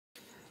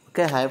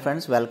Okay, hi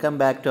friends, welcome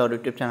back to our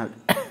YouTube channel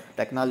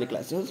Technology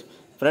Classes.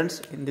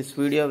 Friends, in this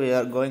video we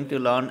are going to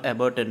learn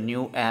about a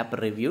new app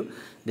review.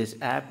 This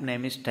app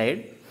name is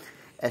Staid,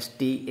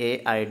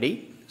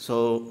 S-T-A-I-D.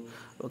 So,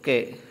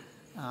 okay,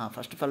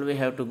 first of all we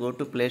have to go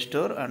to Play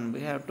Store and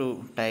we have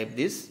to type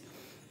this.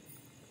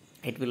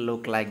 It will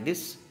look like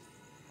this.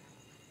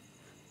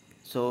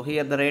 So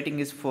here the rating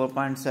is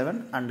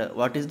 4.7, and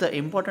what is the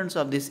importance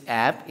of this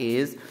app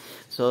is,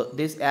 so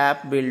this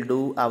app will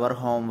do our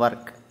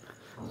homework.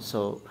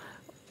 So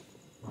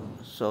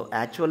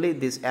actually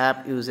this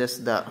app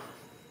uses the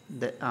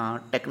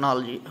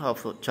technology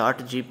of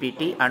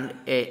ChatGPT and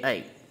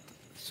AI.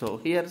 So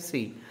here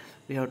see,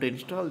 we have to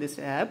install this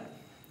app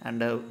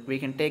and we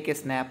can take a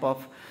snap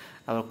of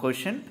our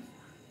question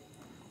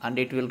and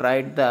it will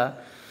write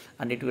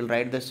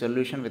the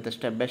solution with a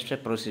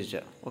step-by-step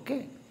procedure.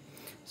 Okay,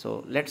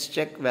 so let's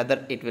check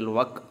whether it will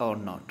work or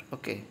not.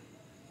 Okay,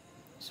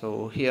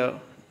 so here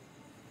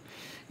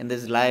in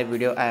this live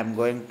video I am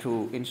going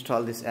to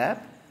install this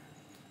app.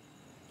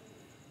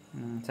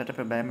 Set up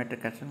a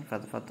biometric action for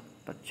the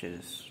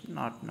purchase.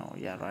 Not no.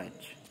 Yeah,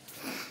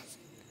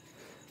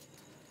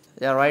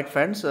 right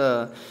friends.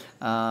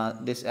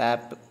 This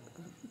app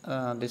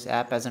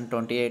has an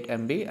 28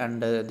 MB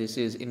and this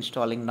is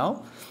installing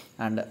now.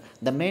 And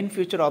the main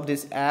feature of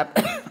this app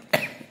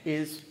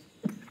is,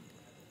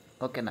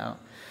 okay, now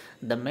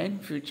the main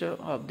feature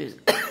of this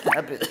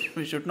app is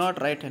we should not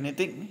write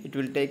anything. It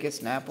will take a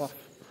snap of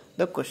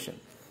the question.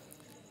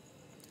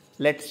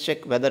 Let's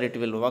check whether it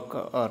will work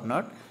or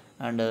not.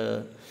 And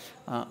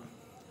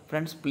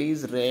friends,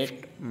 please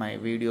rate my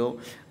video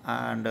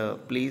and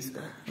please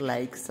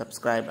like,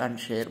 subscribe and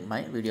share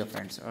my video,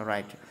 friends. All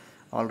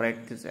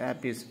right, this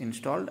app is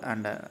installed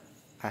and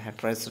I have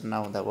pressed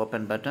now the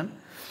open button.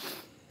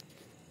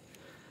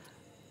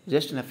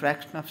 Just in a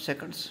fraction of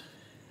seconds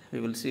we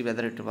will see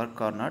whether it work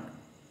or not.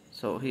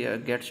 So here,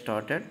 get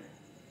started.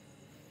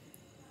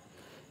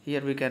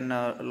 Here we can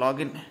log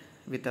in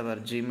with our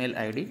Gmail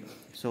ID.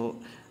 So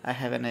I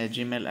have a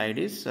Gmail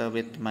IDs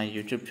with my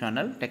YouTube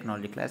channel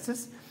Technology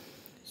Classes.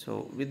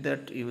 So with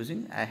that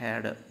using I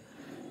had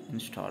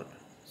installed.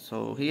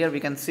 So here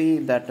we can see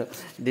that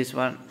this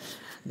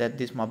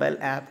mobile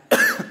app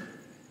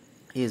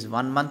is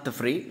 1 month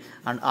free,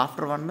 and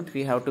after 1 month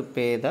we have to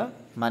pay the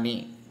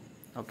money,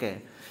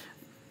 okay,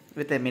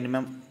 with a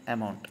minimum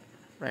amount,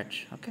 right?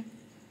 Okay,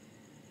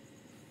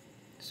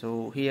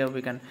 so here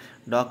we can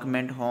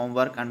document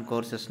homework and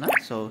courses now.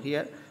 So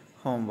here,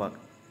 homework,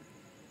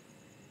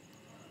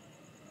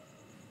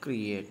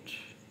 create.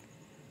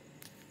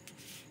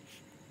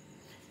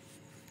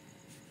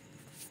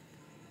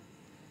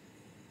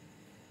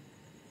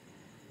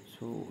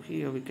 So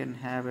here we can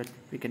have it,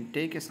 we can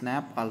take a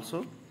snap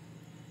also.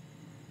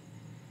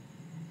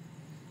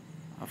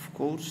 Of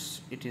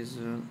course it is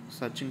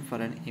searching for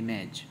an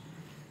image.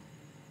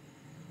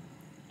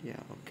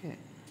 Yeah, okay,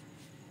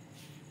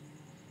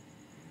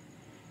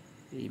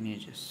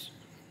 images,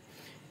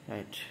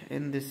 right?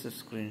 In this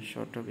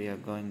screenshot we are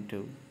going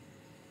to,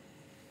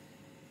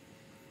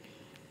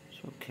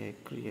 okay,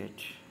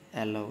 create,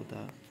 allow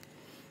the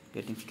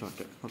getting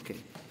started. Okay,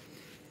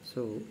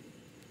 so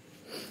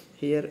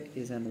here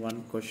is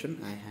one question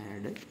I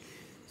had.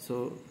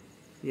 So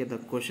here the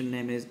question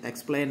name is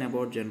explain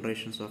about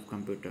generations of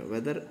computer,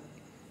 whether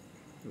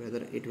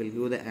it will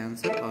give the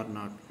answer or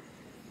not,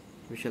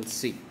 we shall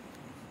see.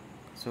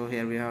 So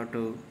here we have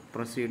to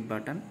proceed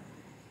button,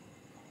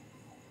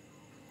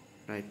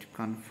 right?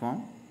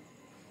 Confirm,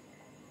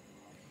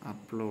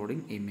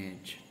 uploading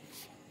image.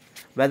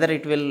 Whether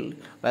it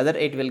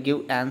will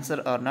give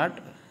answer or not,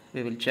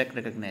 we will check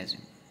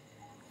recognizing.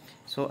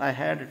 So I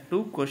had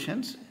two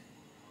questions.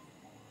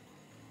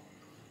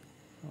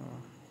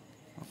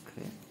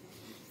 Okay,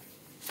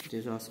 it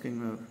is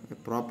asking a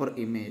proper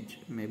image,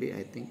 maybe,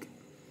 I think.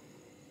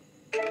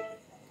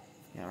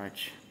 Yeah, right,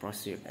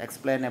 proceed.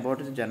 Explain about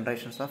the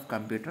generations of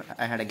computer.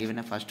 I had given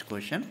a first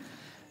question,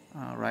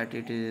 right?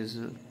 It is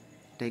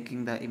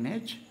taking the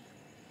image,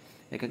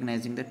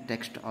 recognizing the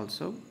text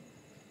also.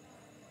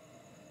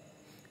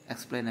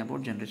 Explain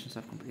about generations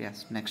of computer.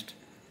 Yes, next.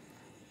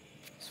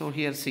 So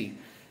here see,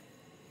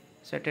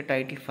 set a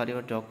title for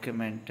your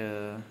document.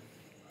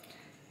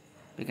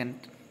 We can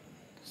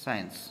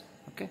science,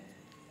 okay,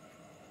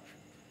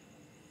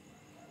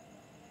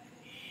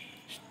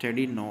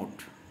 study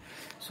note.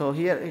 So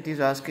here it is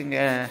asking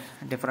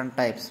different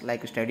types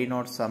like study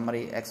note,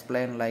 summary,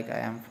 explain, like I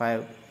am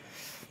 5,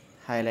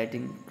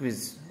 highlighting,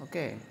 quiz.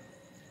 Okay,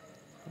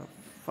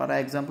 for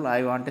example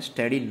I want a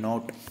study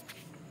note.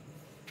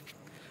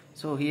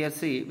 So here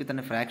see, within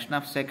a fraction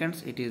of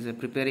seconds it is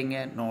preparing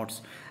a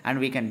notes, and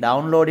we can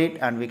download it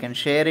and we can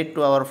share it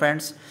to our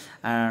friends,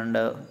 and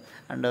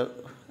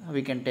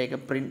we can take a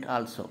print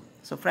also.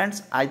 So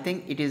friends, I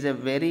think it is a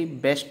very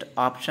best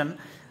option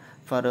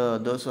for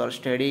those who are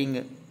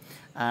studying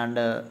and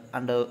the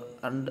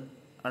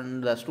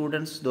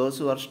students, those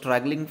who are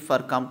struggling for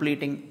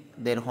completing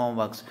their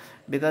homeworks,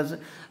 because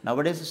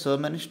nowadays so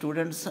many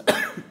students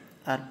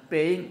are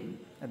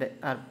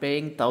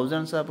paying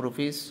thousands of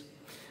rupees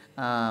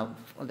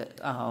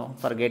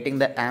for getting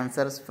the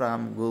answers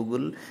from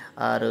Google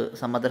or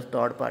some other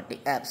third party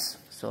apps.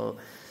 So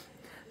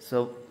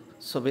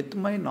with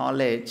my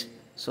knowledge,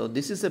 so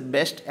this is the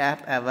best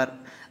app ever,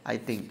 I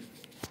think.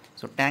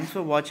 So thanks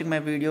for watching my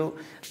video,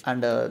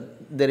 and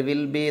there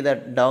will be the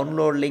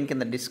download link in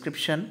the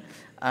description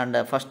and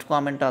first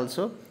comment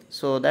also,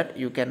 so that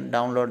you can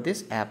download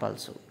this app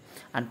also.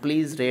 And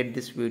please rate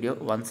this video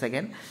once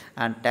again,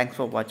 and thanks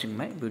for watching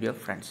my video,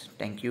 friends.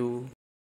 Thank you.